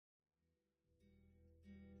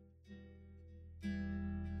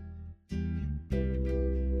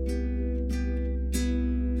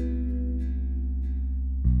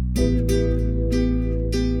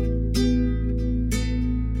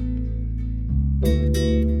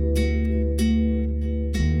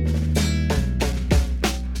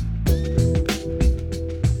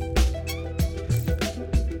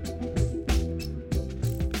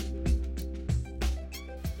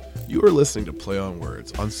listening to Play on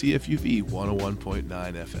Words on CFUV 101.9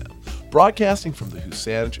 FM, broadcasting from the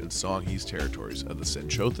Husainic and Songhees territories of the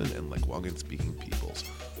Senchothan and Lekwungen-speaking peoples,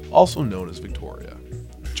 also known as Victoria.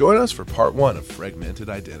 Join us for part 1 of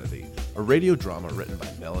Fragmented Identity, a radio drama written by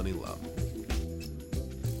Melanie Lum.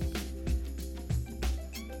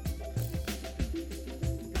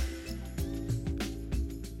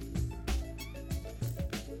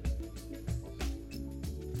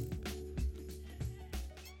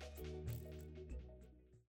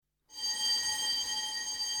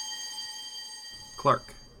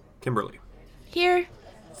 Clark, Kimberly. Here.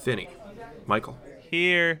 Finney, Michael.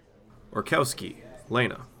 Here. Orkowski,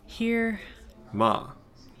 Lena. Here. Ma,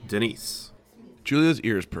 Denise. Julia's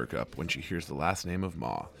ears perk up when she hears the last name of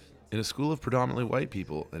Ma. In a school of predominantly white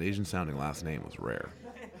people, an Asian-sounding last name was rare.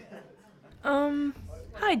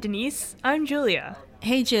 Hi Denise, I'm Julia.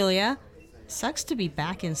 Hey Julia. Sucks to be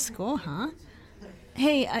back in school, huh?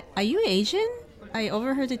 Hey, are you Asian? I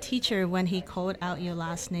overheard the teacher when he called out your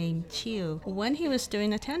last name, Chiu, when he was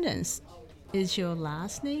doing attendance. Is your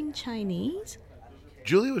last name Chinese?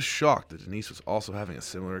 Julia was shocked that Denise was also having a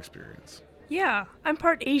similar experience. Yeah, I'm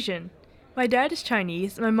part Asian. My dad is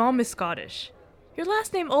Chinese and my mom is Scottish. Your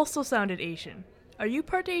last name also sounded Asian. Are you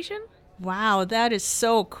part Asian? Wow, that is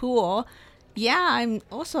so cool. Yeah, I'm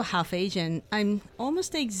also half Asian. I'm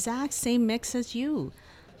almost the exact same mix as you.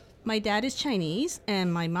 My dad is Chinese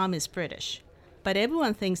and my mom is British. But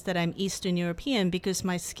everyone thinks that I'm Eastern European because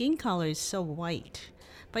my skin color is so white.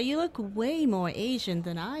 But you look way more Asian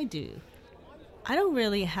than I do. I don't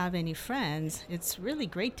really have any friends. It's really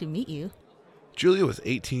great to meet you. Julia was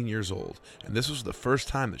 18 years old, and this was the first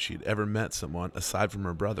time that she had ever met someone aside from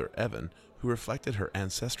her brother, Evan, who reflected her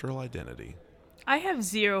ancestral identity. I have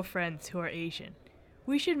 0 friends who are Asian.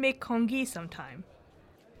 We should make congee sometime.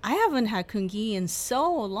 I haven't had congee in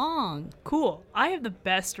so long. Cool, I have the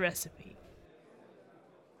best recipe.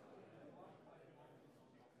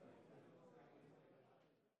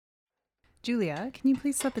 Julia, can you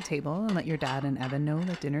please set the table and let your dad and Evan know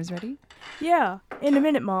that dinner's ready? Yeah, in a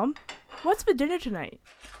minute, Mom. What's for dinner tonight?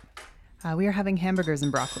 We are having hamburgers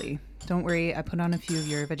and broccoli. Don't worry, I put on a few of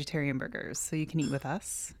your vegetarian burgers so you can eat with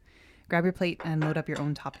us. Grab your plate and load up your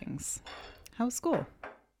own toppings. How's school?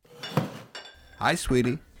 Hi,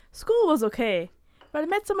 sweetie. School was okay, but I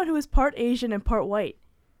met someone who is part Asian and part white.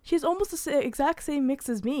 She's almost the exact same mix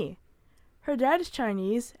as me. Her dad is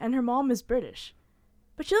Chinese and her mom is British.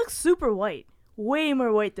 But she looks super white, way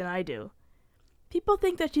more white than I do. People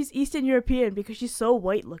think that she's Eastern European because she's so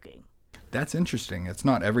white looking. That's interesting. It's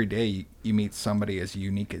not every day you meet somebody as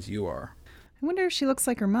unique as you are. I wonder if she looks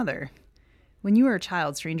like her mother. When you were a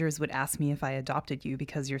child, strangers would ask me if I adopted you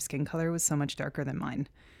because your skin color was so much darker than mine.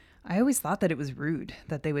 I always thought that it was rude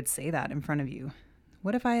that they would say that in front of you.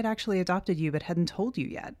 What if I had actually adopted you but hadn't told you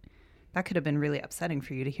yet? That could have been really upsetting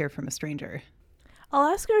for you to hear from a stranger.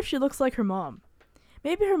 I'll ask her if she looks like her mom.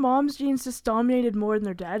 Maybe her mom's genes just dominated more than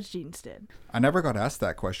her dad's genes did. I never got asked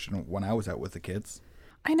that question when I was out with the kids.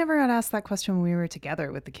 I never got asked that question when we were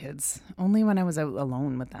together with the kids, only when I was out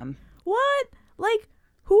alone with them. What? Like,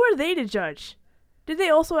 who are they to judge? Did they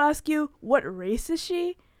also ask you, what race is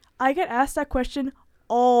she? I get asked that question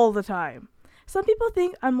all the time. Some people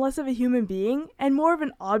think I'm less of a human being and more of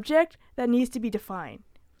an object that needs to be defined.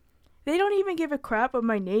 They don't even give a crap what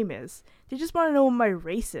my name is. They just want to know what my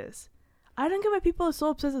race is. I don't get why people are so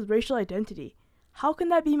obsessed with racial identity. How can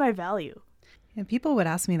that be my value? Yeah, people would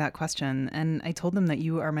ask me that question, and I told them that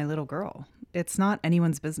you are my little girl. It's not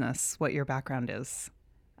anyone's business what your background is.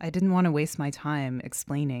 I didn't want to waste my time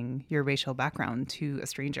explaining your racial background to a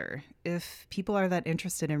stranger. If people are that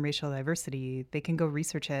interested in racial diversity, they can go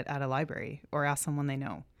research it at a library or ask someone they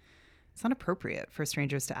know. It's not appropriate for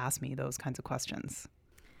strangers to ask me those kinds of questions.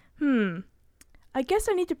 I guess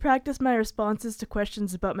I need to practice my responses to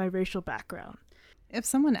questions about my racial background. If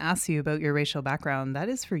someone asks you about your racial background, that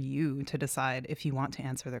is for you to decide if you want to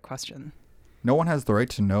answer their question. No one has the right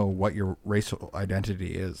to know what your racial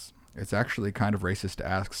identity is. It's actually kind of racist to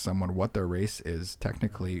ask someone what their race is.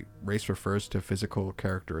 Technically, race refers to physical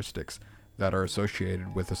characteristics that are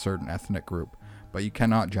associated with a certain ethnic group, but you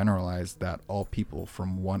cannot generalize that all people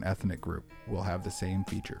from one ethnic group will have the same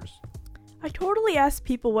features. I totally ask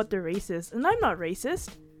people what their race is, and I'm not racist.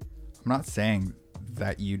 I'm not saying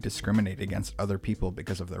that you discriminate against other people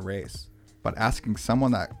because of their race, but asking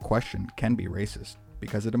someone that question can be racist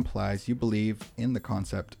because it implies you believe in the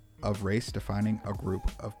concept of race defining a group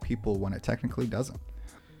of people when it technically doesn't.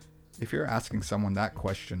 If you're asking someone that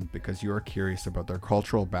question because you are curious about their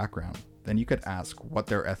cultural background, then you could ask what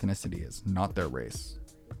their ethnicity is, not their race.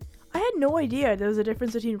 I had no idea there was a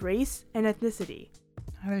difference between race and ethnicity.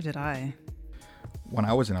 Neither did I. When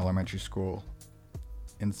I was in elementary school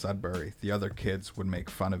in Sudbury, the other kids would make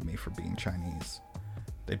fun of me for being Chinese.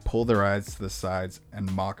 They'd pull their eyes to the sides and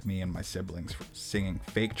mock me and my siblings for singing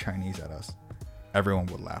fake Chinese at us. Everyone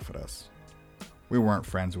would laugh at us. We weren't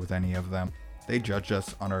friends with any of them. They judged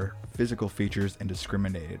us on our physical features and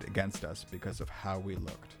discriminated against us because of how we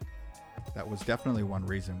looked. That was definitely one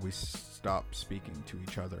reason we stopped speaking to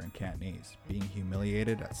each other in Cantonese. Being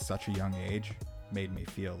humiliated at such a young age made me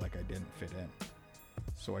feel like I didn't fit in.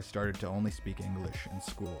 So I started to only speak English in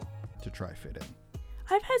school to try fit in.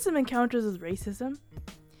 I've had some encounters with racism.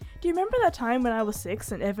 Do you remember that time when I was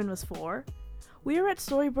 6 and Evan was 4? We were at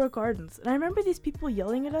Storybrooke Gardens, and I remember these people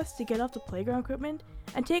yelling at us to get off the playground equipment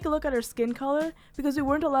and take a look at our skin color because we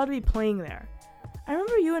weren't allowed to be playing there. I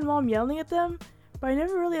remember you and Mom yelling at them, but I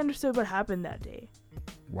never really understood what happened that day.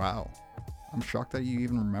 Wow. I'm shocked that you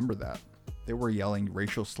even remember that. They were yelling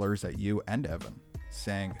racial slurs at you and Evan,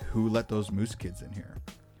 saying, "Who let those moose kids in here?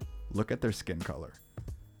 Look at their skin color.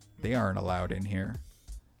 They aren't allowed in here."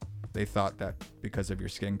 They thought that because of your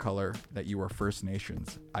skin color that you were First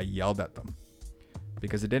Nations. I yelled at them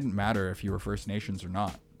because it didn't matter if you were First Nations or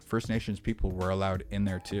not. First Nations people were allowed in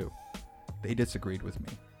there too. They disagreed with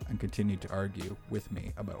me and continued to argue with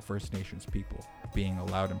me about First Nations people being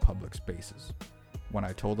allowed in public spaces. When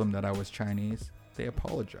I told them that I was Chinese, they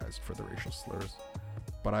apologized for the racial slurs,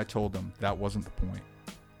 but I told them that wasn't the point.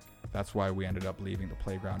 That's why we ended up leaving the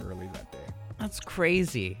playground early that day. That's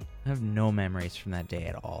crazy. I have no memories from that day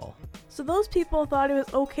at all. So those people thought it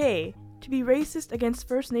was okay to be racist against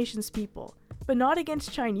First Nations people, but not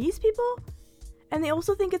against Chinese people? And they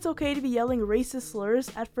also think it's okay to be yelling racist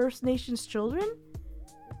slurs at First Nations children?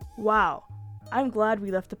 Wow. I'm glad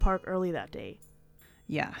we left the park early that day.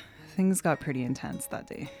 Yeah, things got pretty intense that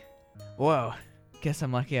day. Whoa. Guess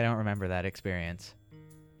I'm lucky I don't remember that experience.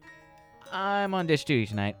 I'm on dish duty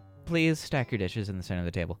tonight. Please stack your dishes in the center of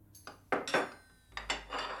the table.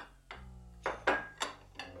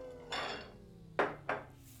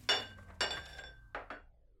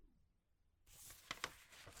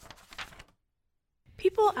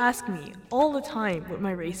 People ask me all the time what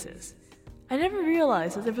my race is. I never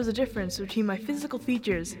realized that there was a difference between my physical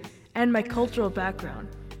features and my cultural background.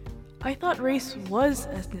 I thought race was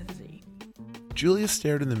ethnicity. Julia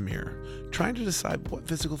stared in the mirror, trying to decide what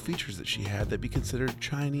physical features that she had that be considered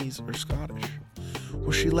Chinese or Scottish.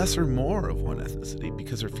 Was she less or more of one ethnicity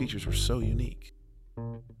because her features were so unique?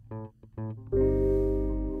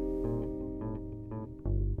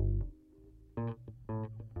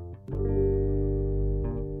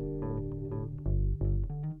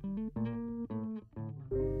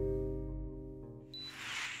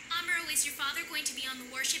 Is your father going to be on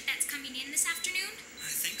the warship that's coming in this afternoon?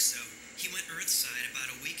 I think so. He went Earthside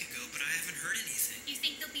about a week ago, but I haven't heard anything. You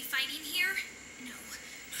think they'll be fighting here? No.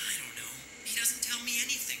 I don't know. He doesn't tell me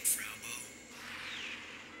anything, Fraubo.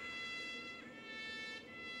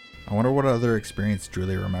 I wonder what other experience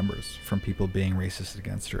Julia remembers from people being racist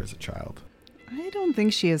against her as a child. I don't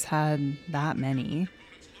think she has had that many.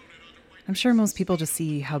 I'm sure most people just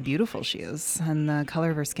see how beautiful she is, and the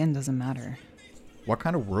color of her skin doesn't matter. What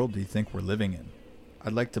kind of world do you think we're living in?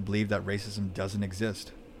 I'd like to believe that racism doesn't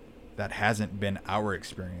exist. That hasn't been our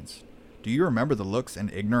experience. Do you remember the looks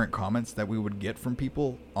and ignorant comments that we would get from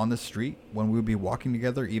people on the street when we would be walking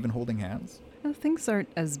together, even holding hands? Well, things aren't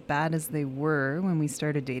as bad as they were when we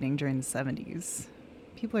started dating during the 70s.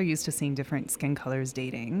 People are used to seeing different skin colors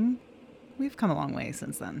dating. We've come a long way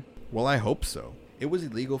since then. Well, I hope so. It was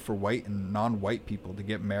illegal for white and non-white people to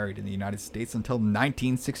get married in the United States until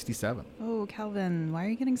 1967. Oh, Calvin, why are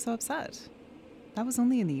you getting so upset? That was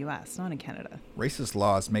only in the US, not in Canada. Racist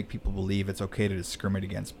laws make people believe it's okay to discriminate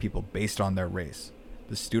against people based on their race.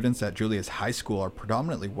 The students at Julia's high school are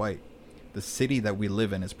predominantly white. The city that we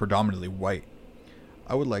live in is predominantly white.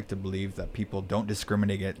 I would like to believe that people don't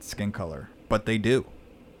discriminate against skin color, but they do.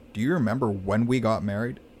 Do you remember when we got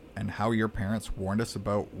married and how your parents warned us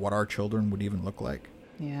about what our children would even look like?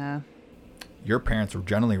 Yeah. Your parents were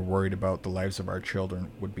generally worried about the lives of our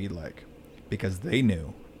children would be like, because they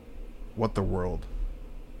knew what the world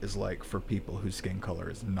is like for people whose skin color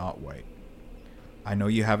is not white. I know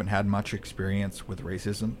you haven't had much experience with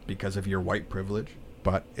racism because of your white privilege,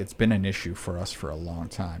 but it's been an issue for us for a long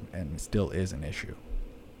time, and it still is an issue.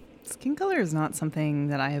 Skin color is not something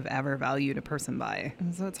that I have ever valued a person by.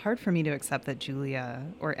 And so it's hard for me to accept that Julia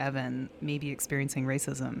or Evan may be experiencing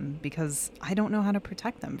racism because I don't know how to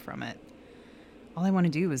protect them from it. All I want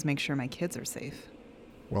to do is make sure my kids are safe.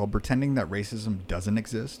 Well, pretending that racism doesn't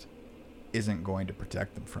exist isn't going to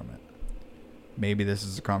protect them from it. Maybe this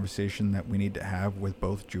is a conversation that we need to have with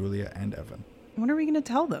both Julia and Evan. What are we going to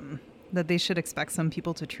tell them? That they should expect some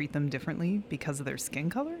people to treat them differently because of their skin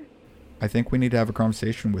color? I think we need to have a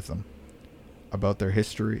conversation with them about their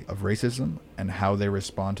history of racism and how they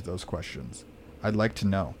respond to those questions. I'd like to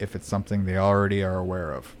know if it's something they already are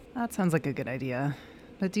aware of. That sounds like a good idea.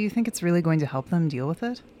 But do you think it's really going to help them deal with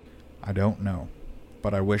it? I don't know,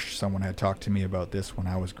 but I wish someone had talked to me about this when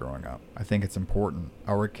I was growing up. I think it's important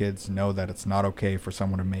our kids know that it's not okay for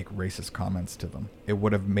someone to make racist comments to them. It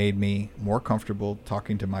would have made me more comfortable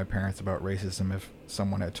talking to my parents about racism if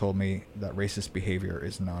someone had told me that racist behavior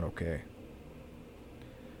is not okay.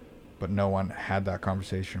 But no one had that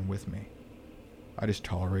conversation with me. I just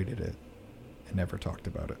tolerated it and never talked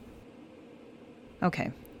about it.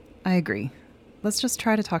 Okay, I agree. Let's just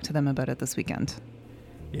try to talk to them about it this weekend.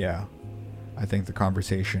 Yeah, I think the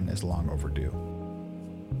conversation is long overdue.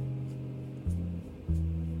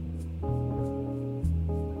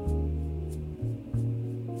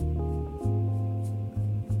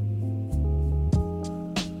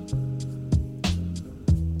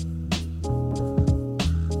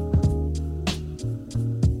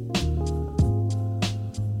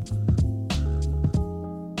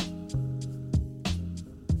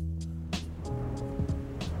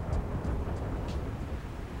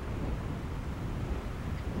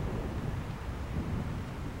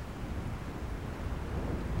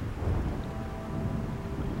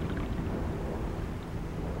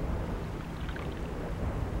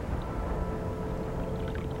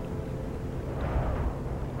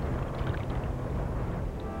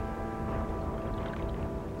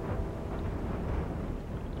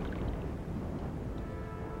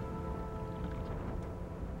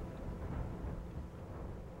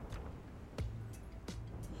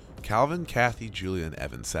 Calvin, Kathy, Julia, and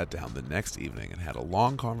Evan sat down the next evening and had a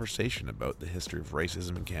long conversation about the history of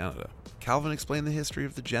racism in Canada. Calvin explained the history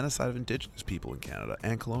of the genocide of Indigenous people in Canada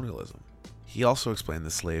and colonialism. He also explained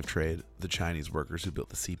the slave trade, the Chinese workers who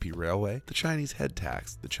built the CP Railway, the Chinese head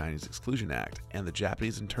tax, the Chinese Exclusion Act, and the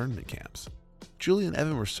Japanese internment camps. Julia and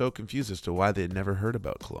Evan were so confused as to why they had never heard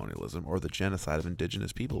about colonialism or the genocide of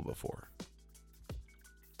Indigenous people before.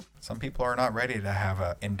 Some people are not ready to have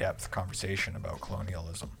an in-depth conversation about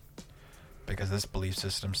colonialism, because this belief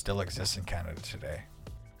system still exists in Canada today.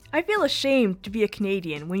 I feel ashamed to be a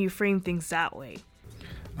Canadian when you frame things that way.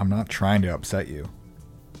 I'm not trying to upset you,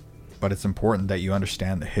 but it's important that you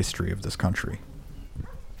understand the history of this country.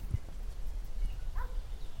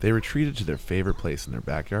 They retreated to their favorite place in their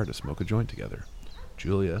backyard to smoke a joint together.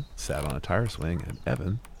 Julia sat on a tire swing and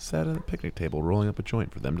Evan sat at a picnic table rolling up a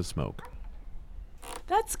joint for them to smoke.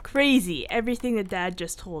 That's crazy, everything that Dad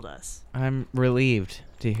just told us. I'm relieved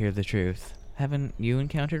to hear the truth. Haven't you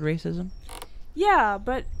encountered racism? Yeah,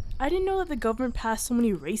 but I didn't know that the government passed so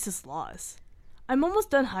many racist laws. I'm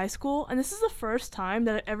almost done high school, and this is the first time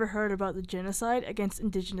that I've ever heard about the genocide against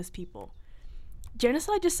Indigenous people.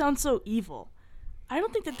 Genocide just sounds so evil. I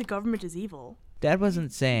don't think that the government is evil. Dad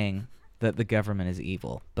wasn't saying that the government is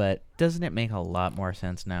evil, but doesn't it make a lot more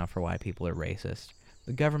sense now for why people are racist?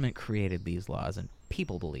 The government created these laws, and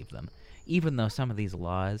people believe them. Even though some of these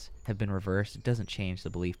laws have been reversed, it doesn't change the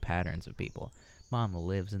belief patterns of people. Mom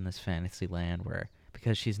lives in this fantasy land where,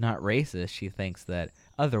 because she's not racist, she thinks that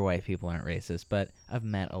other white people aren't racist, but I've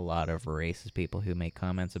met a lot of racist people who make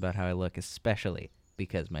comments about how I look, especially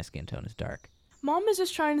because my skin tone is dark. Mom is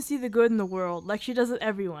just trying to see the good in the world, like she does with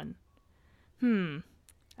everyone.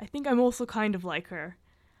 I think I'm also kind of like her.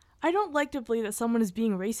 I don't like to believe that someone is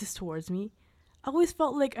being racist towards me. I always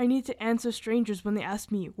felt like I need to answer strangers when they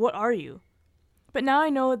ask me, "What are you?" But now I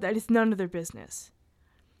know that it's none of their business.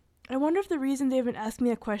 I wonder if the reason they haven't asked me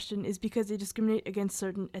that question is because they discriminate against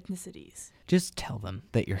certain ethnicities. Just tell them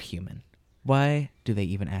that you're human. Why do they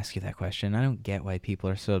even ask you that question? I don't get why people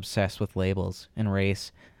are so obsessed with labels and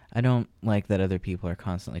race. I don't like that other people are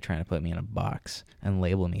constantly trying to put me in a box and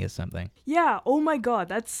label me as something. Yeah, oh my god,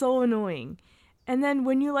 that's so annoying. And then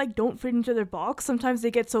when you don't fit into their box, sometimes they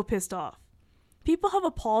get so pissed off. People have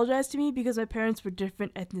apologized to me because my parents were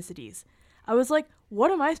different ethnicities. I was like, what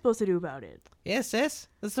am I supposed to do about it? Yeah, sis,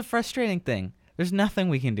 that's the frustrating thing. There's nothing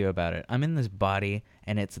we can do about it. I'm in this body,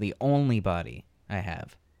 and it's the only body I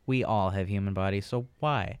have. We all have human bodies, so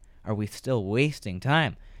why are we still wasting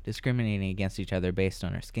time discriminating against each other based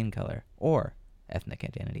on our skin color or ethnic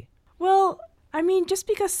identity? Well, I mean, just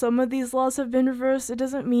because some of these laws have been reversed, it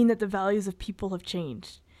doesn't mean that the values of people have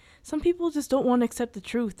changed. Some people just don't want to accept the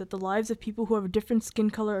truth that the lives of people who have a different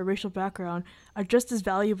skin color or racial background are just as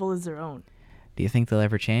valuable as their own. Do you think they'll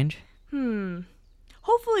ever change?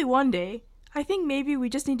 Hopefully one day. I think maybe we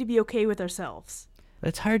just need to be okay with ourselves. But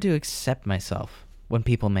it's hard to accept myself when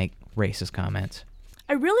people make racist comments.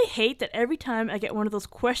 I really hate that every time I get one of those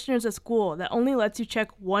questionnaires at school that only lets you check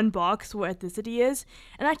one box where ethnicity is,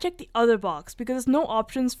 and I check the other box because there's no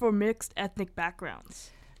options for mixed ethnic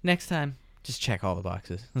backgrounds. Next time, just check all the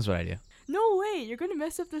boxes. That's what I do. No way, you're going to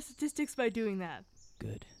mess up the statistics by doing that.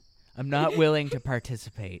 Good. I'm not willing to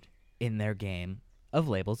participate in their game of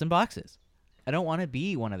labels and boxes. I don't want to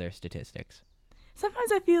be one of their statistics.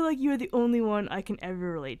 Sometimes I feel like you're the only one I can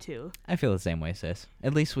ever relate to. I feel the same way, sis.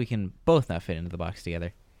 At least we can both not fit into the box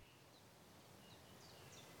together.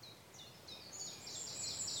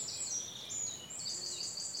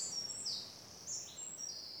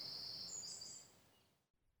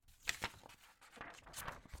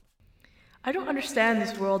 I don't understand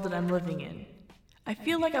this world that I'm living in. I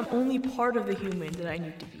feel like I'm only part of the human that I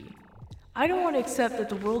need to be. I don't want to accept that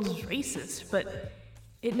the world is racist, but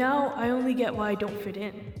now I only get why I don't fit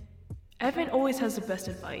in. Evan always has the best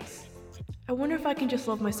advice. I wonder if I can just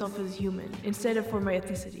love myself as a human instead of for my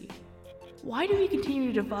ethnicity. Why do we continue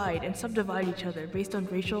to divide and subdivide each other based on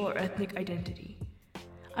racial or ethnic identity?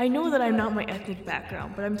 I know that I'm not my ethnic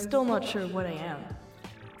background, but I'm still not sure what I am.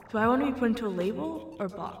 Do I want to be put into a label or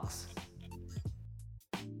box?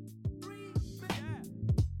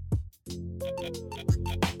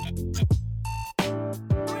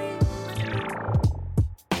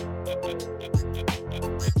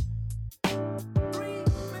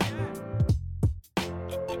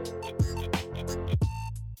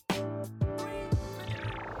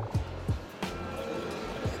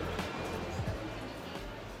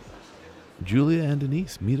 Julia and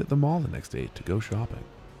Denise meet at the mall the next day to go shopping.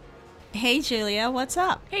 Hey, Julia, what's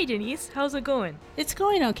up? Hey Denise, how's it going? It's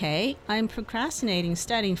going okay. I'm procrastinating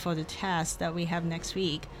studying for the test that we have next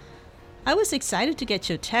week. I was excited to get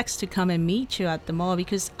your text to come and meet you at the mall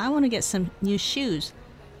because I want to get some new shoes.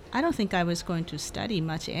 I don't think I was going to study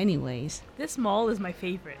much anyways. This mall is my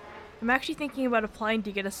favorite. I'm actually thinking about applying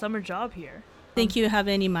to get a summer job here. Think you have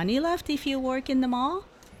any money left if you work in the mall?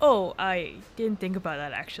 Oh, I didn't think about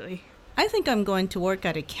that actually. I think I'm going to work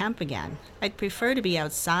at a camp again. I'd prefer to be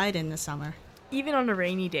outside in the summer. Even on a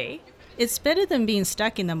rainy day? It's better than being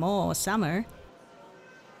stuck in the mall all summer.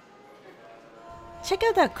 Check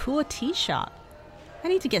out that cool tea shop. I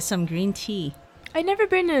need to get some green tea. I've never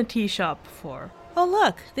been in a tea shop before. Oh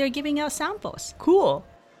look, they're giving out samples. Cool.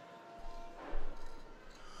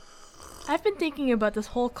 I've been thinking about this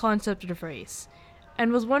whole concept of race,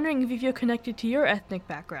 and was wondering if you feel connected to your ethnic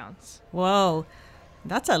backgrounds. Whoa,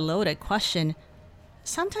 that's a loaded question.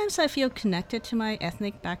 Sometimes I feel connected to my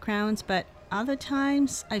ethnic backgrounds, but other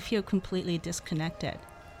times I feel completely disconnected.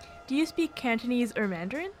 Do you speak Cantonese or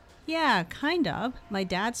Mandarin? Yeah, kind of. My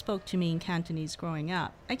dad spoke to me in Cantonese growing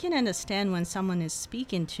up. I can understand when someone is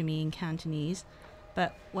speaking to me in Cantonese,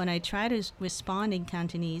 but when I try to respond in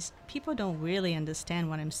Cantonese, people don't really understand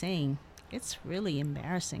what I'm saying. It's really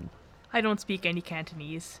embarrassing. I don't speak any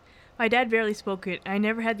Cantonese. My dad barely spoke it, and I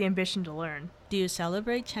never had the ambition to learn. Do you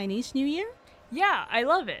celebrate Chinese New Year? Yeah, I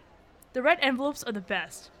love it. The red envelopes are the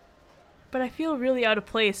best. But I feel really out of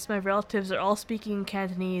place. My relatives are all speaking in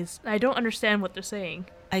Cantonese, and I don't understand what they're saying.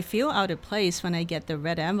 I feel out of place when I get the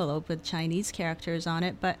red envelope with Chinese characters on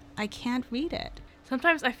it, but I can't read it.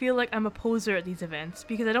 Sometimes I feel like I'm a poser at these events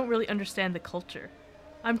because I don't really understand the culture.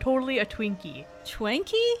 I'm totally a Twinkie.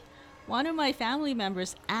 Twinkie? One of my family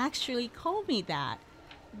members actually called me that.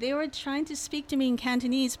 They were trying to speak to me in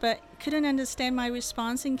Cantonese, but couldn't understand my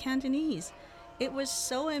response in Cantonese. It was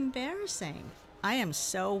so embarrassing. I am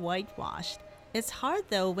so whitewashed. It's hard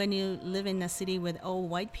though when you live in a city with all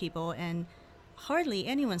white people and hardly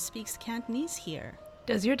anyone speaks Cantonese here.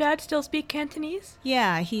 Does your dad still speak Cantonese?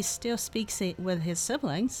 Yeah, he still speaks it with his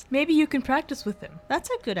siblings. Maybe you can practice with him. That's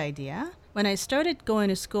a good idea. When I started going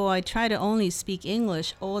to school, I tried to only speak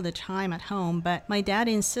English all the time at home, but my dad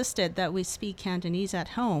insisted that we speak Cantonese at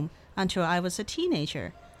home until I was a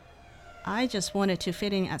teenager. I just wanted to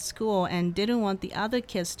fit in at school and didn't want the other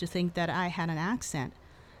kids to think that I had an accent,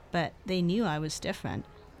 but they knew I was different.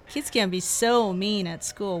 Kids can be so mean at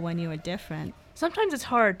school when you are different. Sometimes it's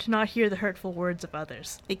hard to not hear the hurtful words of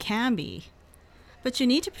others. It can be, but you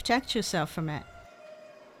need to protect yourself from it.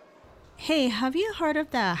 Hey, have you heard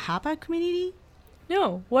of the Hapa community?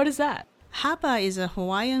 No, what is that? Hapa is a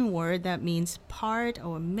Hawaiian word that means part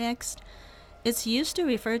or mixed. It's used to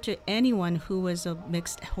refer to anyone who was of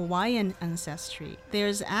mixed Hawaiian ancestry.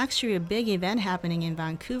 There's actually a big event happening in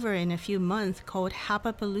Vancouver in a few months called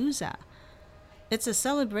Hapapalooza. It's a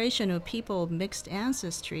celebration of people of mixed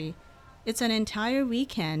ancestry. It's an entire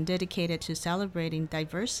weekend dedicated to celebrating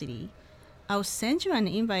diversity. I'll send you an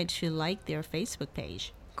invite to like their Facebook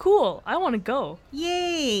page. Cool, I want to go.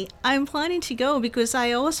 Yay! I'm planning to go because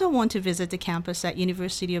I also want to visit the campus at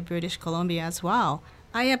University of British Columbia as well.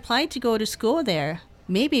 I applied to go to school there.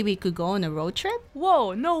 Maybe we could go on a road trip?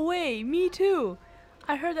 Whoa, no way, me too.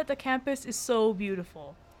 I heard that the campus is so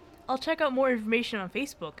beautiful. I'll check out more information on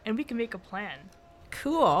Facebook and we can make a plan.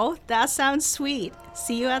 Cool, that sounds sweet.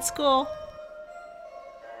 See you at school.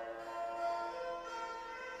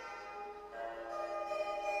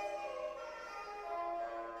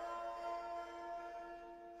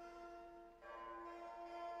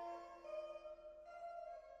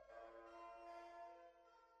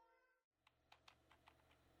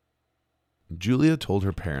 Julia told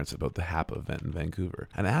her parents about the HAPA event in Vancouver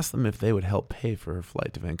and asked them if they would help pay for her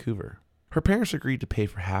flight to Vancouver. Her parents agreed to pay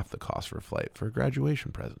for half the cost for her flight for a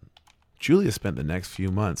graduation present. Julia spent the next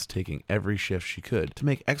few months taking every shift she could to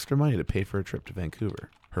make extra money to pay for a trip to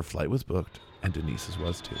Vancouver. Her flight was booked, and Denise's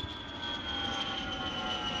was too.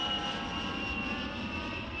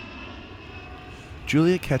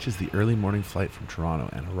 Julia catches the early morning flight from Toronto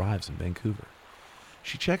and arrives in Vancouver.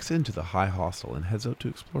 She checks into the High Hostel and heads out to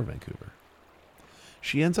explore Vancouver.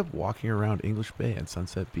 She ends up walking around English Bay and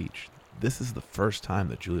Sunset Beach. This is the first time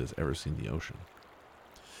that Julia's ever seen the ocean.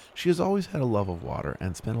 She has always had a love of water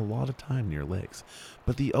and spent a lot of time near lakes,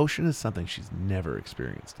 but the ocean is something she's never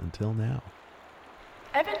experienced until now.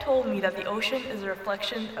 Evan told me that the ocean is a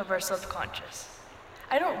reflection of our subconscious.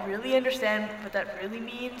 I don't really understand what that really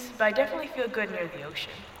means, but I definitely feel good near the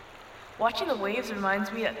ocean. Watching the waves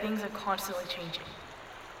reminds me that things are constantly changing.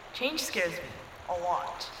 Change scares me a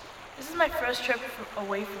lot. This is my first trip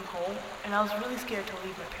away from home, and I was really scared to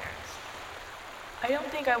leave my parents. I don't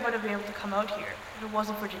think I would have been able to come out here if it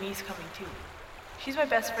wasn't for Denise coming too. She's my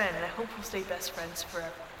best friend, and I hope we'll stay best friends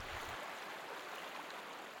forever.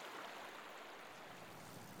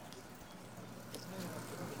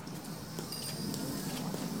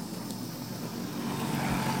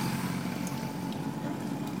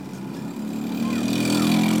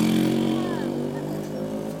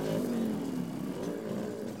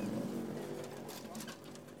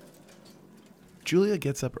 Julia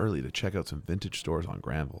gets up early to check out some vintage stores on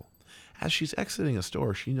Granville. As she's exiting a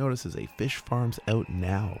store, she notices a Fish Farms Out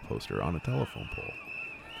Now poster on a telephone pole.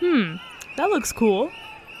 That looks cool.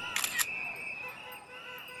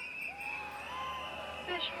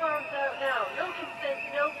 Fish Farms Out Now. No consent,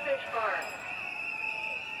 no fish farm.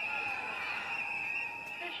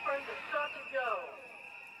 Fish farms have got to go.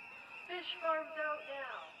 Fish Farms Out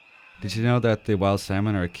Now. Did you know that the wild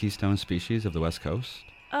salmon are a keystone species of the West Coast?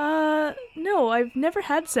 No, I've never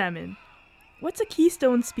had salmon. What's a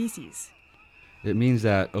keystone species? It means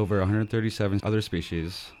that over 137 other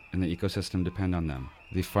species in the ecosystem depend on them.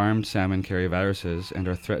 The farmed salmon carry viruses and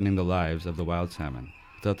are threatening the lives of the wild salmon.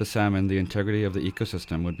 Without the salmon, the integrity of the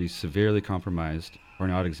ecosystem would be severely compromised or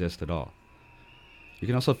not exist at all. You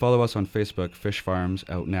can also follow us on Facebook, Fish Farms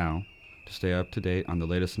Out Now, to stay up to date on the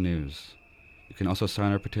latest news. You can also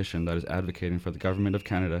sign our petition that is advocating for the Government of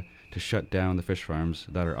Canada to shut down the fish farms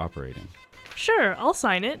that are operating. Sure, I'll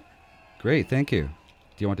sign it. Great, thank you. Do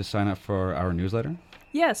you want to sign up for our newsletter?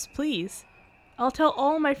 Yes, please. I'll tell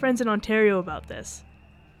all my friends in Ontario about this.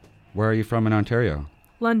 Where are you from in Ontario?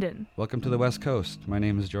 London. Welcome to the West Coast. My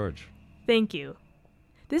name is George. Thank you.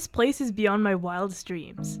 This place is beyond my wildest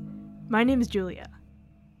dreams. My name is Julia.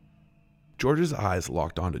 George's eyes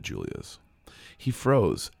locked onto Julia's. He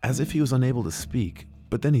froze, as if he was unable to speak,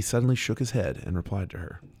 but then he suddenly shook his head and replied to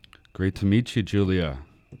her. Great to meet you, Julia.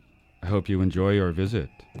 I hope you enjoy your visit.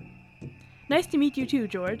 Nice to meet you too,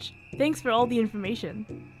 George. Thanks for all the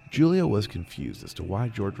information. Julia was confused as to why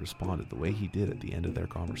George responded the way he did at the end of their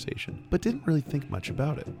conversation, but didn't really think much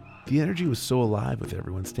about it. The energy was so alive with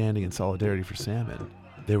everyone standing in solidarity for salmon.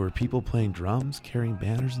 There were people playing drums, carrying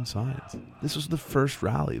banners and signs. This was the first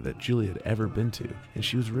rally that Julia had ever been to, and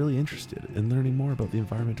she was really interested in learning more about the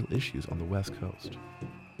environmental issues on the West Coast.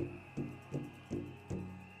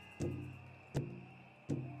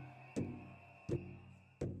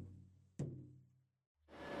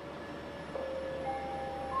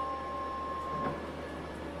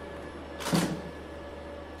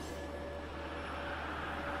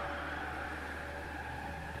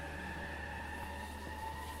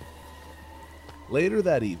 Later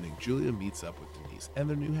that evening, Julia meets up with Denise and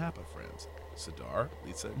their new HAPA friends, Sidar,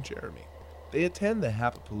 Lisa, and Jeremy. They attend the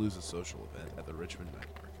Hapapalooza social event at the Richmond Night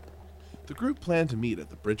Market. The group planned to meet at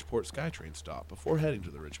the Bridgeport SkyTrain stop before heading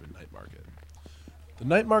to the Richmond Night Market. The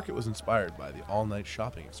night market was inspired by the all-night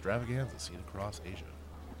shopping extravaganza seen across Asia.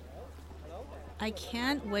 I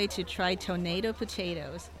can't wait to try tornado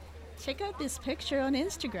potatoes. Check out this picture on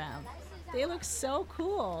Instagram. They look so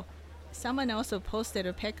cool. Someone also posted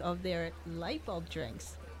a pic of their light bulb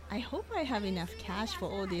drinks. I hope I have enough cash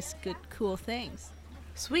for all these good, cool things.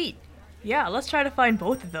 Sweet. Yeah, let's try to find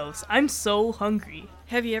both of those. I'm so hungry.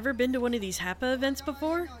 Have you ever been to one of these HAPA events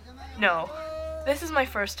before? No, this is my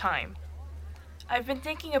first time. I've been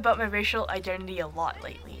thinking about my racial identity a lot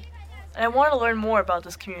lately, and I want to learn more about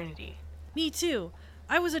this community. Me too.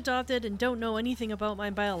 I was adopted and don't know anything about my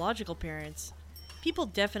biological parents. People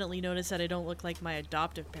definitely notice that I don't look like my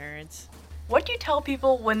adoptive parents. What do you tell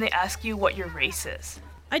people when they ask you what your race is?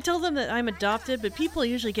 I tell them that I'm adopted, but people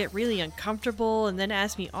usually get really uncomfortable and then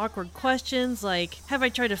ask me awkward questions like, have I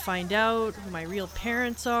tried to find out who my real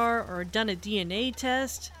parents are or done a DNA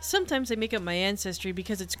test? Sometimes I make up my ancestry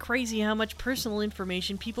because it's crazy how much personal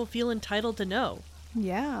information people feel entitled to know.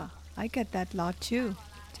 Yeah, I get that lot too.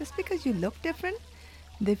 Just because you look different,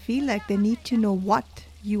 they feel like they need to know what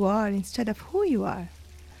you are instead of who you are.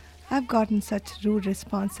 I've gotten such rude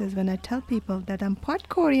responses when I tell people that I'm part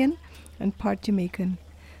Korean and part Jamaican.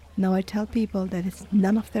 Now I tell people that it's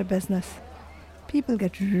none of their business. People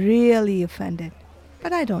get really offended,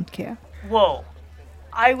 but I don't care. Whoa,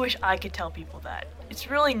 I wish I could tell people that.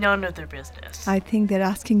 It's really none of their business. I think they're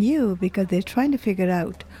asking you because they're trying to figure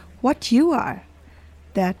out what you are.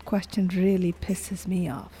 That question really pisses me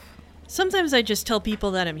off. Sometimes I just tell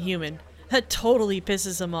people that I'm human. That totally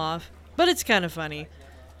pisses them off, but it's kind of funny.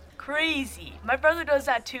 Crazy. My brother does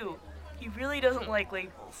that too. He really doesn't like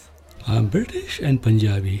labels. I'm British and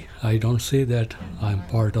Punjabi. I don't say that I'm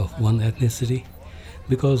part of one ethnicity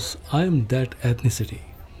because I'm that ethnicity.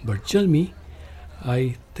 But tell me,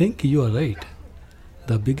 I think you are right.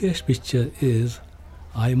 The biggest picture is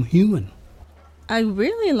I'm human. I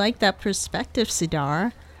really like that perspective,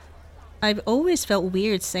 Sidar. I've always felt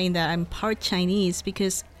weird saying that I'm part Chinese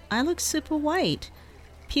because I look super white.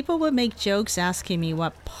 People would make jokes asking me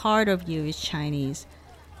what part of you is Chinese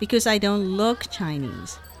because I don't look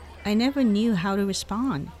Chinese. I never knew how to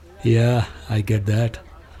respond. Yeah, I get that.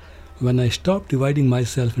 When I stopped dividing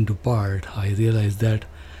myself into parts, I realized that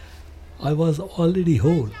I was already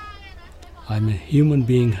whole. I'm a human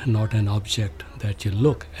being, not an object that you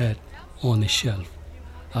look at on a shelf.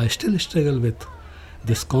 I still struggle with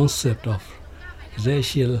this concept of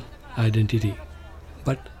racial identity,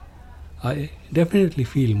 but I definitely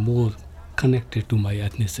feel more connected to my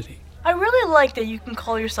ethnicity. I really like that you can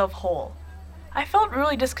call yourself whole. I felt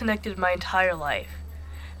really disconnected my entire life,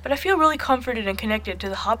 but I feel really comforted and connected to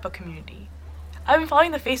the HAPA community. I've been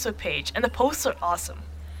following the Facebook page, and the posts are awesome.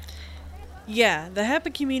 Yeah, the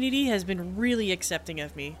HAPA community has been really accepting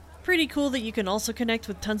of me. Pretty cool that you can also connect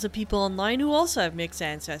with tons of people online who also have mixed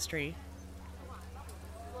ancestry.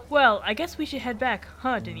 Well, I guess we should head back,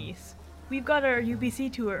 huh, Denise? We've got our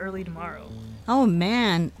UBC tour early tomorrow. Oh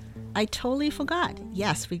man, I totally forgot.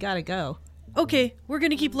 Yes, we gotta go. Okay, we're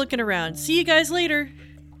gonna keep looking around. See you guys later.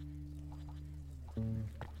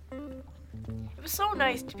 It was so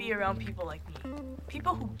nice to be around people like me.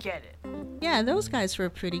 People who get it. Yeah, those guys were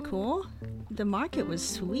pretty cool. The market was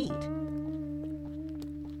sweet.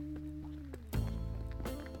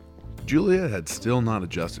 Julia had still not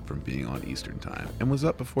adjusted from being on Eastern Time and was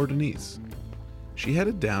up before Denise. She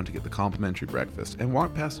headed down to get the complimentary breakfast and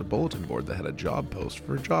walked past a bulletin board that had a job post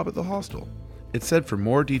for a job at the hostel. It said for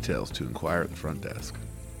more details to inquire at the front desk.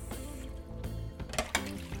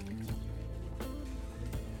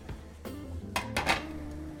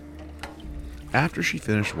 After she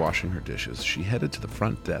finished washing her dishes, she headed to the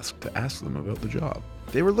front desk to ask them about the job.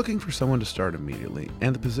 They were looking for someone to start immediately,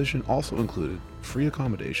 and the position also included free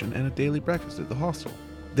accommodation and a daily breakfast at the hostel.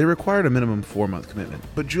 They required a minimum 4-month commitment,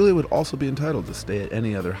 but Julia would also be entitled to stay at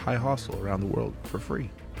any other high hostel around the world for free.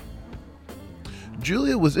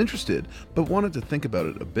 Julia was interested, but wanted to think about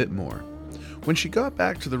it a bit more. When she got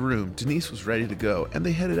back to the room, Denise was ready to go, and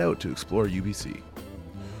they headed out to explore UBC.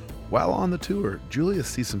 While on the tour, Julia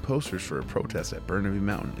sees some posters for a protest at Burnaby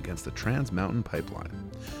Mountain against the Trans Mountain Pipeline.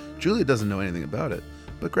 Julia doesn't know anything about it,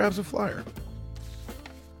 but grabs a flyer.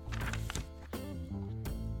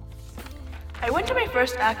 I went to my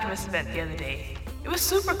first activist event the other day. It was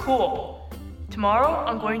super cool. Tomorrow,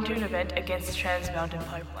 I'm going to an event against the Trans Mountain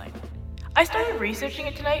Pipeline. I started researching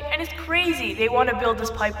it tonight, and it's crazy they want to build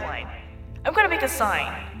this pipeline. I'm gonna make a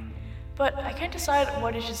sign, but I can't decide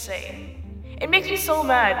what it should say. It makes me so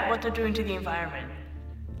mad what they're doing to the environment.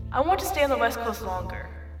 I want to stay on the West Coast longer.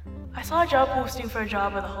 I saw a job posting for a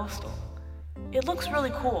job at the hostel. It looks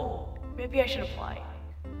really cool. Maybe I should apply.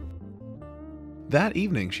 That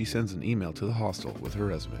evening, she sends an email to the hostel with her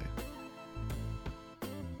resume.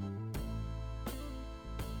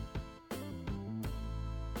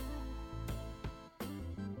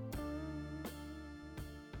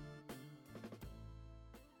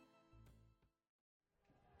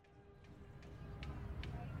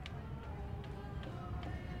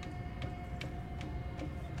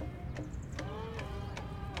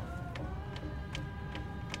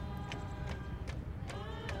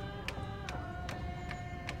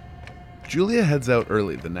 Julia heads out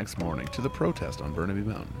early the next morning to the protest on Burnaby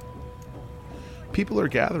Mountain. People are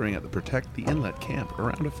gathering at the Protect the Inlet camp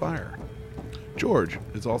around a fire. George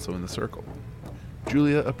is also in the circle.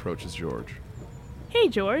 Julia approaches George. Hey,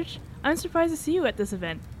 George. I'm surprised to see you at this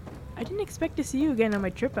event. I didn't expect to see you again on my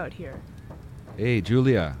trip out here. Hey,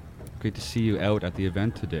 Julia. Great to see you out at the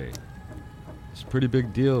event today. It's a pretty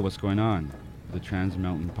big deal what's going on with the Trans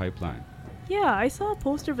Mountain Pipeline. Yeah, I saw a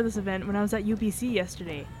poster for this event when I was at UBC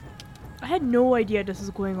yesterday. I had no idea this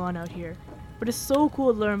was going on out here, but it's so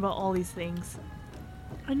cool to learn about all these things.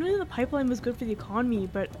 I knew that the pipeline was good for the economy,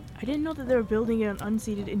 but I didn't know that they were building it on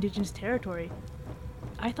unceded Indigenous territory.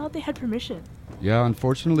 I thought they had permission. Yeah,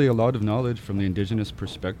 unfortunately, a lot of knowledge from the Indigenous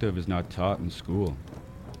perspective is not taught in school.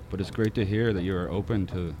 But it's great to hear that you are open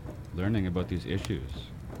to learning about these issues.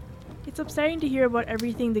 It's upsetting to hear about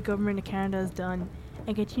everything the government of Canada has done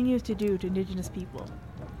and continues to do to Indigenous people.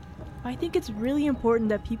 I think it's really important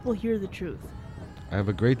that people hear the truth. I have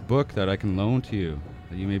a great book that I can loan to you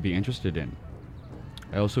that you may be interested in.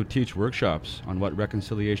 I also teach workshops on what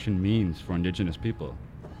reconciliation means for Indigenous people.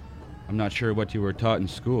 I'm not sure what you were taught in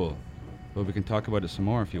school, but we can talk about it some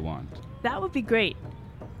more if you want. That would be great.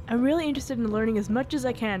 I'm really interested in learning as much as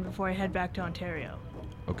I can before I head back to Ontario.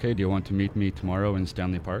 Okay, do you want to meet me tomorrow in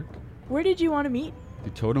Stanley Park? Where did you want to meet? The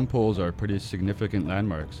totem poles are pretty significant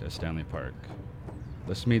landmarks at Stanley Park.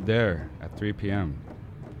 Let's meet there at 3 p.m.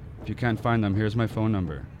 If you can't find them, here's my phone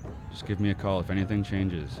number. Just give me a call if anything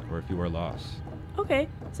changes or if you are lost. Okay,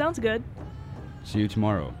 sounds good. See you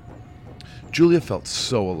tomorrow. Julia felt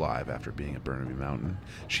so alive after being at Burnaby Mountain.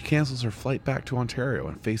 She cancels her flight back to Ontario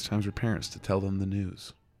and FaceTimes her parents to tell them the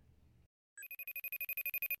news.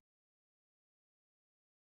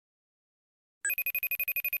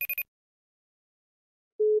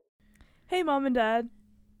 Hey, Mom and Dad.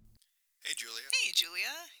 Hey, Julia. Hey,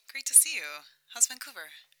 Julia. Great to see you. How's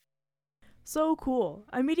Vancouver? So cool.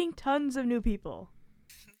 I'm meeting tons of new people.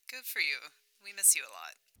 Good for you. We miss you a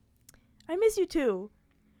lot. I miss you too.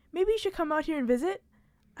 Maybe you should come out here and visit?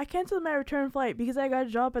 I canceled my return flight because I got a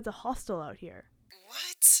job at the hostel out here.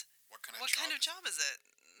 What? What kind of job is it?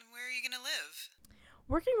 Where are you going to live?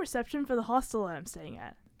 Working reception for the hostel that I'm staying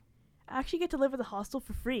at. I actually get to live at the hostel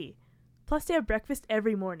for free. Plus they have breakfast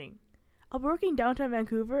every morning. I'll be working downtown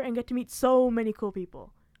Vancouver and get to meet so many cool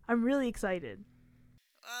people. I'm really excited.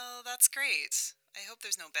 Well, that's great. I hope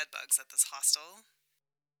there's no bed bugs at this hostel.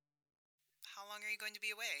 How long are you going to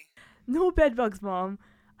be away? No bedbugs, Mom.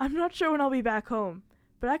 I'm not sure when I'll be back home,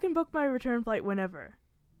 but I can book my return flight whenever.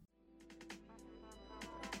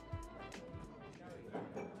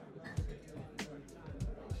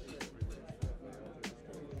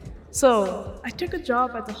 So, I took a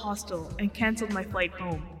job at the hostel and canceled my flight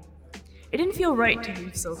home. It didn't feel right to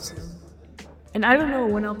leave so soon, and I don't know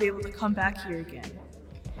when I'll be able to come back here again.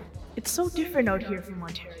 It's so different out here from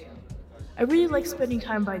Ontario. I really like spending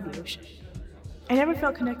time by the ocean. I never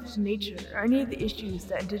felt connected to nature or any of the issues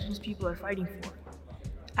that Indigenous people are fighting for.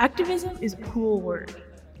 Activism is a cool word.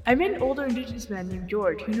 I met an older Indigenous man named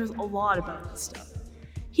George who knows a lot about this stuff.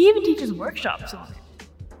 He even teaches workshops on it.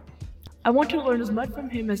 I want to learn as much from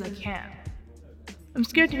him as I can. I'm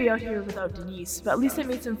scared to be out here without Denise, but at least I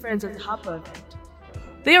made some friends at the Hapa event.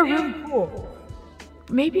 They are really cool.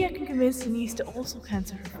 Maybe I can convince Denise to also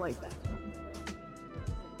cancel her flight back home.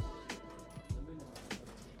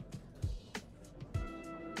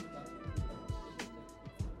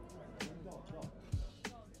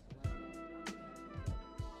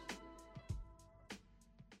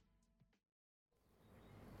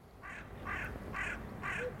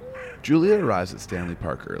 Julia arrives at Stanley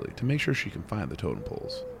Park early to make sure she can find the totem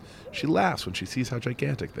poles. She laughs when she sees how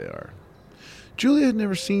gigantic they are. Julia had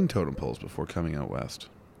never seen totem poles before coming out west.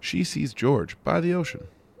 She sees George by the ocean.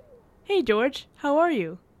 Hey George, how are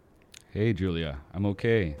you? Hey, Julia. I'm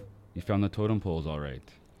okay. You found the totem poles all right.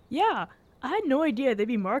 Yeah, I had no idea they'd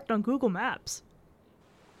be marked on Google Maps.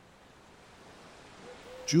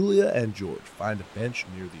 Julia and George find a bench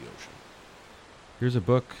near the ocean. Here's a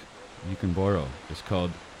book you can borrow. It's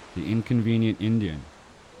called The Inconvenient Indian.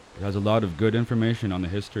 It has a lot of good information on the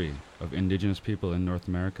history of Indigenous people in North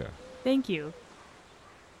America. Thank you.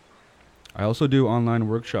 I also do online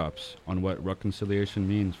workshops on what reconciliation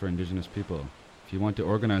means for Indigenous people. If you want to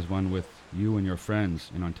organize one with you and your friends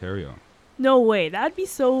in Ontario. No way, that'd be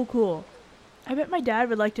so cool. I bet my dad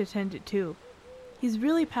would like to attend it too. He's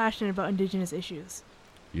really passionate about Indigenous issues.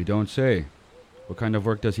 You don't say. What kind of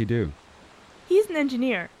work does he do? He's an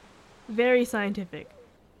engineer. Very scientific,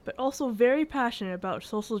 but also very passionate about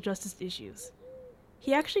social justice issues.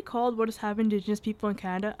 He actually called what has happened to Indigenous people in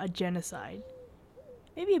Canada a genocide.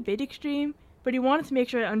 Maybe a bit extreme, but he wanted to make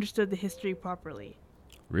sure I understood the history properly.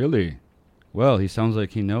 Really? Well, he sounds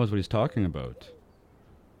like he knows what he's talking about.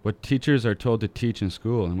 What teachers are told to teach in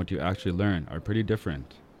school and what you actually learn are pretty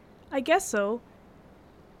different. I guess so.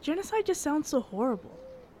 Genocide just sounds so horrible.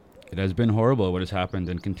 It has been horrible what has happened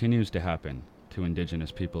and continues to happen to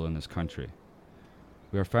indigenous people in this country.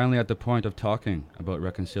 We are finally at the point of talking about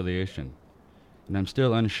reconciliation, and I'm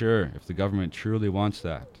still unsure if the government truly wants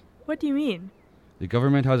that. What do you mean? The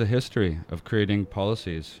government has a history of creating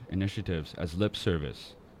policies, initiatives as lip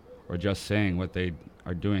service, or just saying what they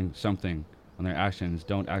are doing something when their actions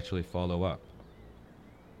don't actually follow up.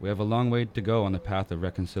 We have a long way to go on the path of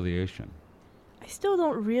reconciliation. I still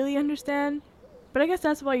don't really understand, but I guess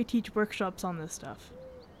that's why you teach workshops on this stuff.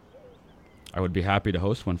 I would be happy to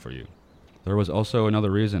host one for you. There was also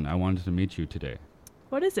another reason I wanted to meet you today.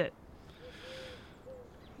 What is it?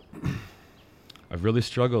 I've really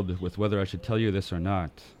struggled with whether I should tell you this or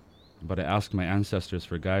not, but I asked my ancestors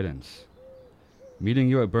for guidance. Meeting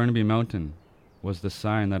you at Burnaby Mountain was the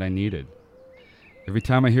sign that I needed. Every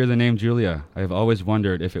time I hear the name Julia, I have always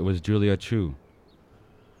wondered if it was Julia Chu.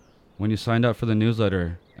 When you signed up for the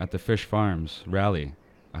newsletter at the Fish Farms rally,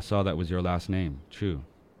 I saw that was your last name, Chu.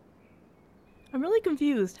 I'm really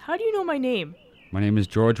confused. How do you know my name? My name is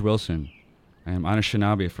George Wilson. I am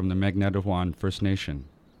Anishinaabe from the Magnetawan First Nation.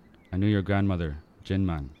 I knew your grandmother,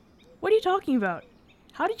 Jinman. What are you talking about?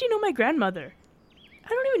 How did you know my grandmother? I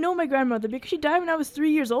don't even know my grandmother because she died when I was 3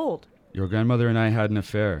 years old. Your grandmother and I had an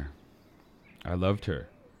affair. I loved her.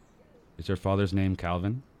 Is your father's name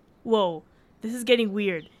Calvin? Whoa, this is getting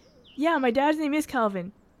weird. Yeah, my dad's name is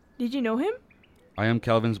Calvin. Did you know him? I am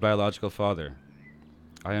Calvin's biological father.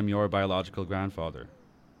 I am your biological grandfather.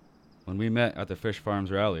 When we met at the Fish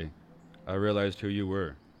Farms rally, I realized who you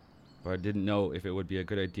were, but I didn't know if it would be a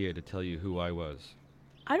good idea to tell you who I was.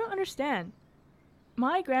 I don't understand.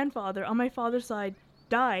 My grandfather on my father's side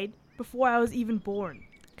died before I was even born.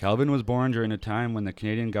 Calvin was born during a time when the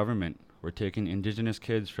Canadian government were taking Indigenous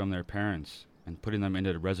kids from their parents and putting them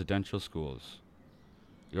into residential schools.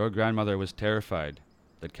 Your grandmother was terrified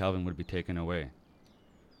that Calvin would be taken away.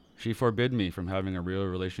 She forbid me from having a real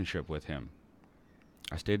relationship with him.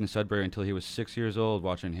 I stayed in Sudbury until he was 6 years old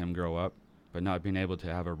watching him grow up, but not being able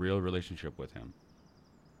to have a real relationship with him.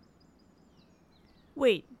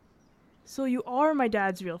 Wait, so you are my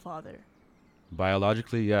dad's real father?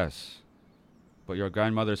 Biologically, yes, but your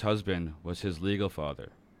grandmother's husband was his legal father.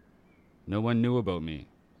 No one knew about me.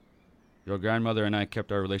 Your grandmother and I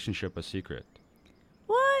kept our relationship a secret.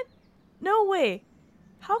 What? No way.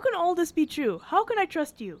 How can all this be true? How can I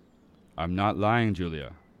trust you? I'm not lying,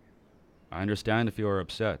 Julia. I understand if you are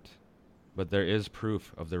upset, but there is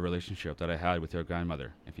proof of the relationship that I had with your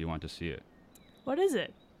grandmother, if you want to see it. What is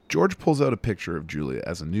it? George pulls out a picture of Julia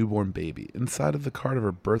as a newborn baby inside of the card of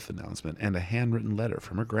her birth announcement and a handwritten letter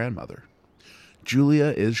from her grandmother. Julia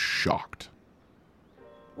is shocked.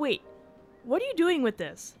 Wait, what are you doing with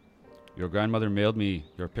this? Your grandmother mailed me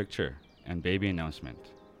your picture and baby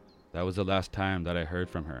announcement. That was the last time that I heard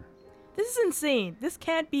from her. This is insane. This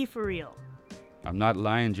can't be for real. I'm not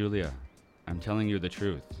lying, Julia. I'm telling you the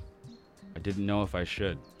truth. I didn't know if I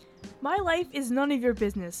should. My life is none of your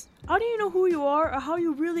business. How do you know who you are or how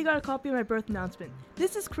you really got a copy of my birth announcement?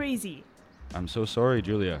 This is crazy. I'm so sorry,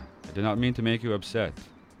 Julia. I did not mean to make you upset.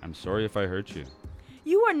 I'm sorry if I hurt you.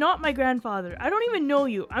 You are not my grandfather. I don't even know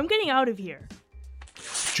you. I'm getting out of here.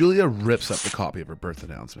 Julia rips up the copy of her birth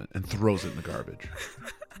announcement and throws it in the garbage.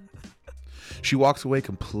 She walks away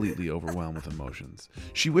completely overwhelmed with emotions.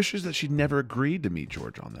 She wishes that she'd never agreed to meet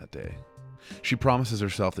George on that day. She promises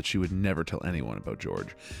herself that she would never tell anyone about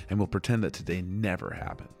George and will pretend that today never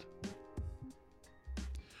happened.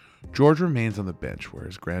 George remains on the bench where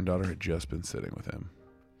his granddaughter had just been sitting with him.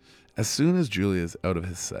 As soon as Julia is out of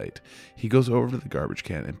his sight, he goes over to the garbage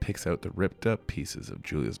can and picks out the ripped up pieces of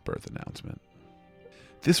Julia's birth announcement.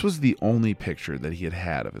 This was the only picture that he had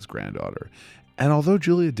had of his granddaughter, and although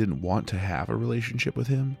Julia didn't want to have a relationship with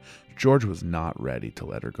him, George was not ready to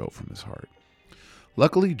let her go from his heart.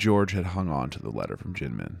 Luckily, George had hung on to the letter from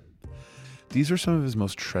Jinmin. These are some of his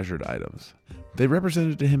most treasured items. They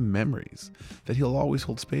represented to him memories that he'll always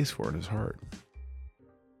hold space for in his heart.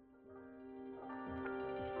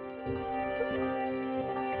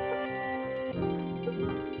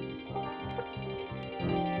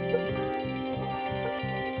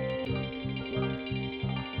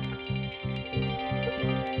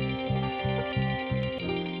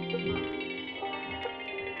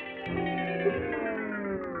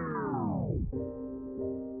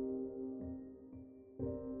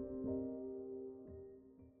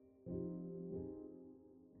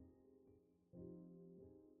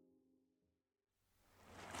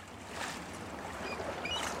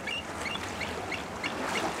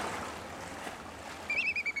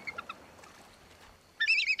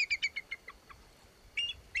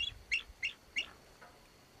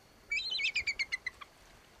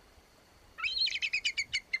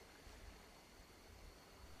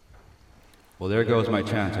 Well, there goes my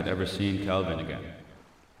chance at ever seeing Calvin again.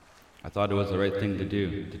 I thought it was the right thing to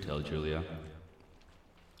do, to tell Julia.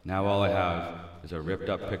 Now all I have is a ripped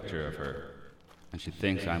up picture of her, and she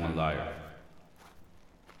thinks I'm a liar.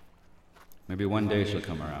 Maybe one day she'll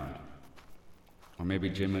come around. Or maybe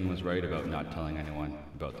Jimin was right about not telling anyone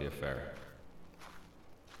about the affair.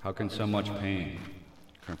 How can so much pain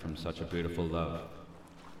come from such a beautiful love?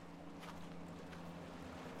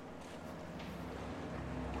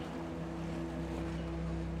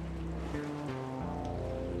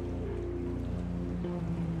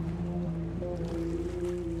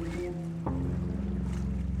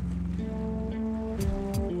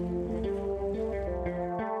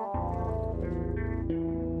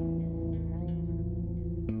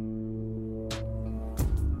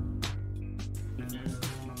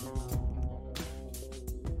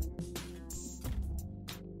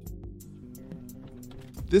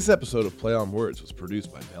 This episode of Play on Words was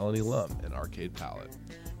produced by Melanie Lum and Arcade Palette,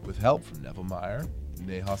 with help from Neville Meyer,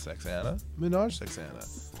 Neha Saxana, Minaj Saxana,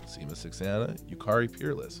 Seema Saxana, Yukari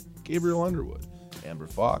Peerless, Gabriel Underwood, Amber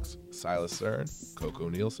Fox, Silas Cern, Coco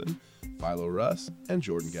Nielsen, Philo Russ, and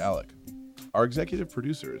Jordan Gallick. Our executive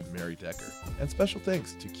producer is Mary Decker, and special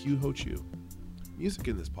thanks to Q Ho Chu. Music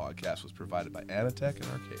in this podcast was provided by Anatech and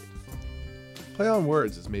Arcade. Play on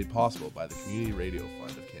Words is made possible by the Community Radio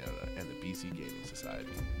Fund of Canada and the BC Gaming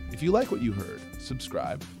Society. If you like what you heard,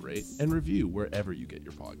 subscribe, rate, and review wherever you get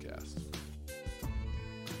your podcasts.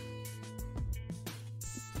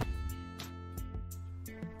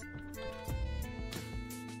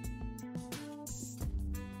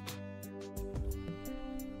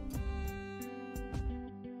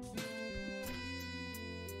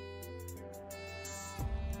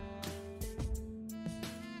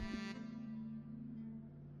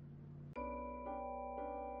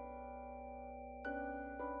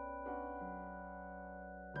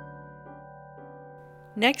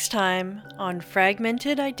 Next time on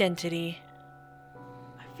Fragmented Identity.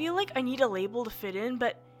 I feel like I need a label to fit in,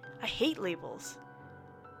 but I hate labels.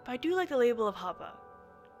 But I do like the label of Hapa.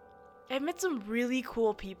 I've met some really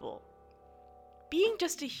cool people. Being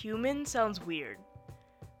just a human sounds weird.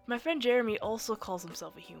 My friend Jeremy also calls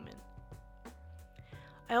himself a human.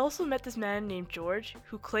 I also met this man named George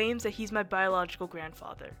who claims that he's my biological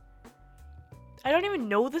grandfather. I don't even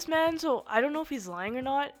know this man, so I don't know if he's lying or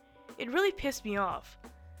not. It really pissed me off.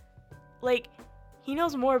 Like, he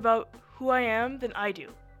knows more about who I am than I do.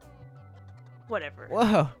 Whatever.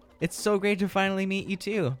 Whoa, it's so great to finally meet you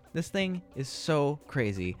too. This thing is so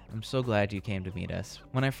crazy. I'm so glad you came to meet us.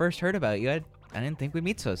 When I first heard about you, I didn't think we'd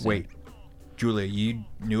meet so soon. Wait, Julia, you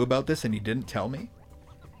knew about this and you didn't tell me?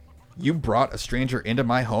 You brought a stranger into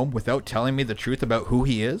my home without telling me the truth about who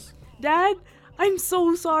he is? Dad, I'm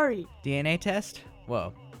so sorry. DNA test?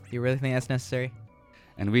 Whoa, you really think that's necessary?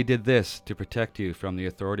 And we did this to protect you from the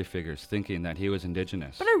authority figures thinking that he was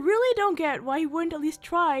indigenous. But I really don't get why he wouldn't at least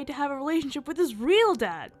try to have a relationship with his real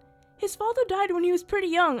dad. His father died when he was pretty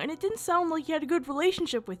young, and it didn't sound like he had a good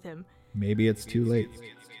relationship with him. Maybe it's too late.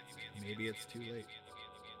 Maybe it's too late.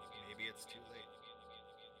 Maybe it's too late.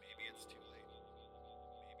 Maybe it's too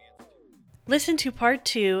late. Listen to part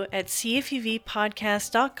 2 at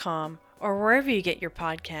cfuvpodcast.com or wherever you get your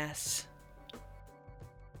podcasts.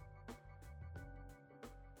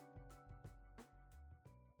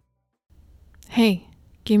 Hey,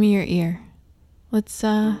 give me your ear. Let's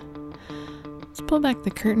pull back the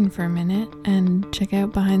curtain for a minute and check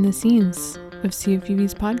out behind the scenes of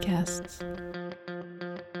CFUV's podcasts.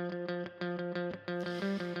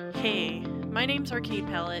 Hey, my name's Arcade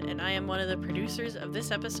Palette, and I am one of the producers of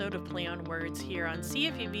this episode of Play on Words here on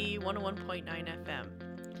CFUV 101.9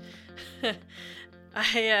 FM.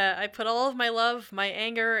 I put all of my love, my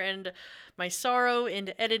anger, and my sorrow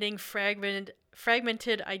into editing Fragmented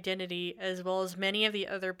Identity, as well as many of the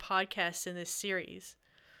other podcasts in this series.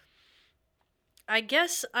 I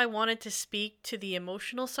guess I wanted to speak to the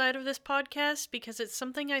emotional side of this podcast because it's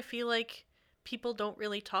something I feel like people don't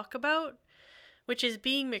really talk about, which is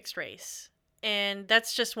being mixed race. And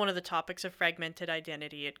that's just one of the topics of Fragmented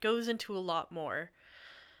Identity. It goes into a lot more.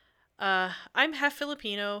 I'm half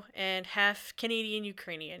Filipino and half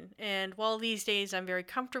Canadian-Ukrainian, and while these days I'm very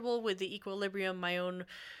comfortable with the equilibrium my own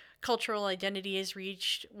cultural identity has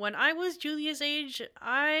reached, when I was Julia's age,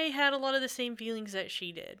 I had a lot of the same feelings that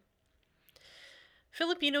she did.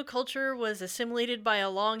 Filipino culture was assimilated by a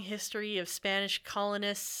long history of Spanish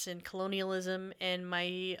colonists and colonialism, and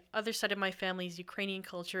my other side of my family's Ukrainian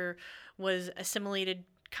culture was assimilated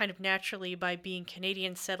kind of naturally by being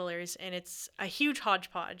Canadian settlers, and it's a huge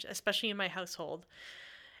hodgepodge, especially in my household.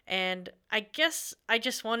 And I guess I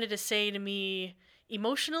just wanted to say to me,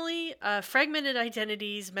 Emotionally, Fragmented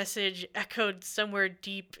Identity's message echoed somewhere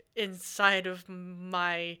deep inside of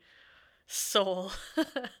my soul.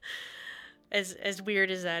 As weird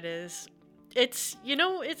as that is. It's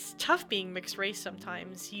tough being mixed race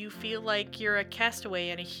sometimes. You feel like you're a castaway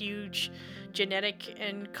in a huge genetic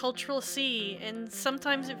and cultural sea, and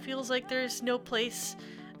sometimes it feels like there's no place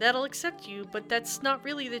that'll accept you, but that's not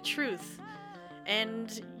really the truth.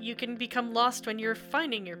 And you can become lost when you're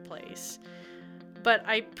finding your place. But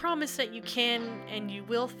I promise that you can and you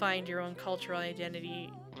will find your own cultural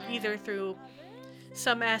identity, either through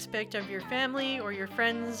some aspect of your family or your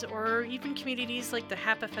friends or even communities like the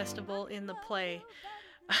Hapa Festival in the play.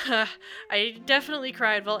 I definitely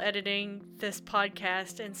cried while editing this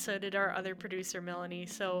podcast, and so did our other producer, Melanie.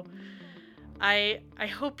 So I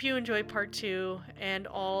hope you enjoy part 2 and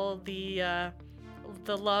all the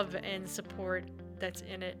love and support that's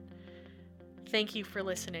in it. Thank you for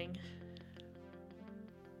listening.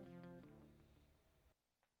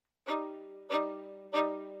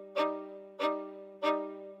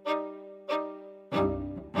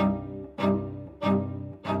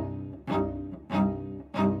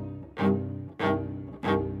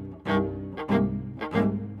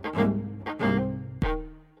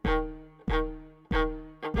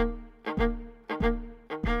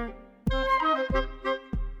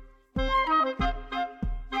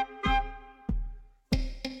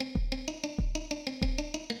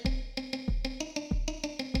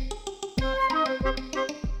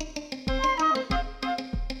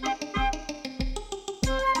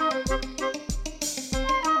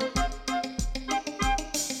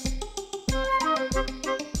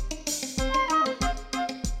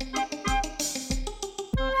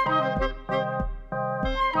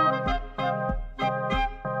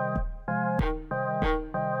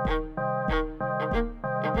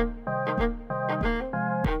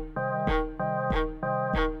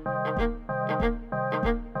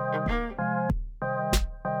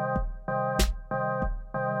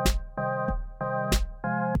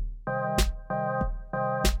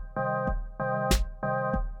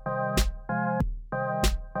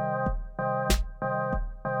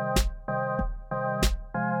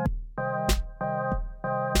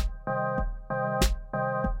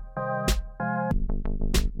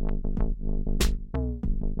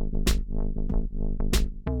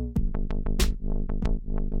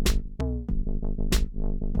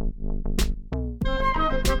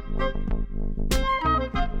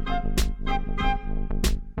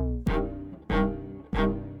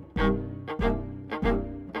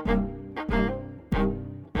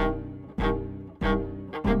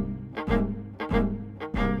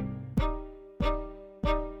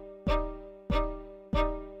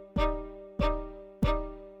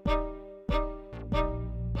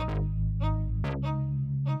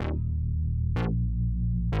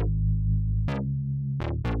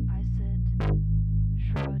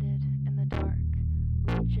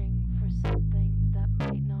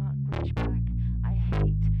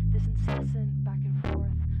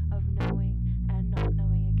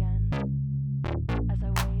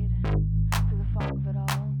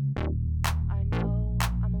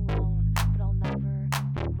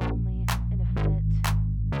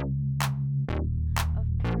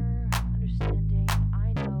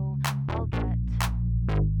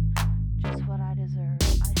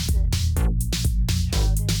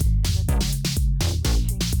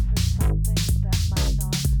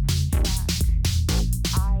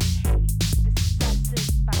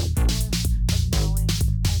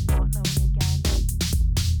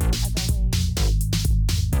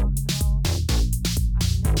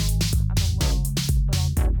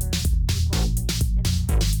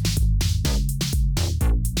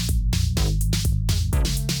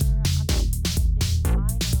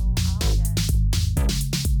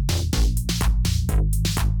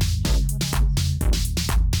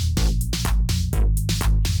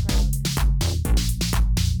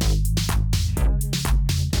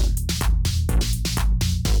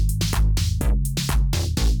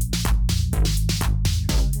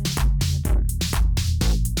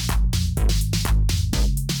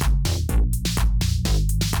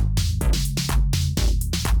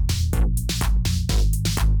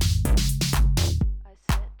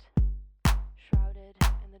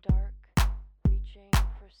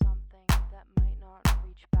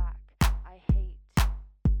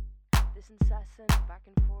 incessant back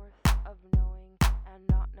and forth of knowing and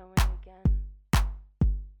not knowing again.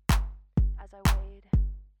 As I wade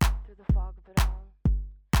through the fog of it all,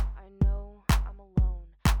 I know I'm alone,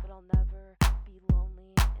 but I'll never be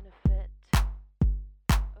lonely in a fit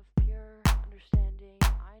of pure understanding.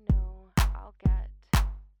 I know I'll get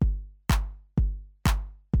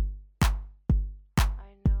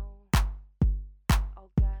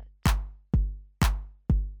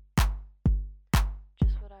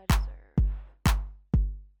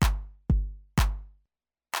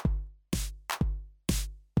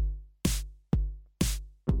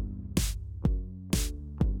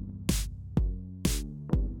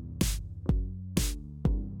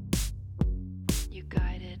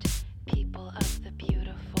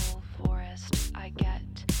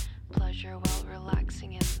pleasure while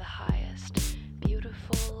relaxing in the highest.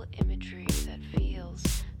 Beautiful imagery that feels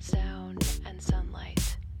sound and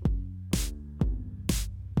sunlight.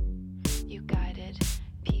 You guided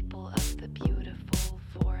people of the beautiful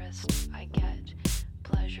forest. I get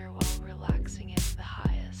pleasure while relaxing in the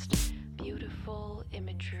highest. Beautiful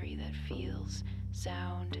imagery that feels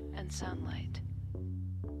sound and sunlight.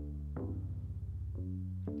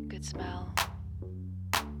 Good smell.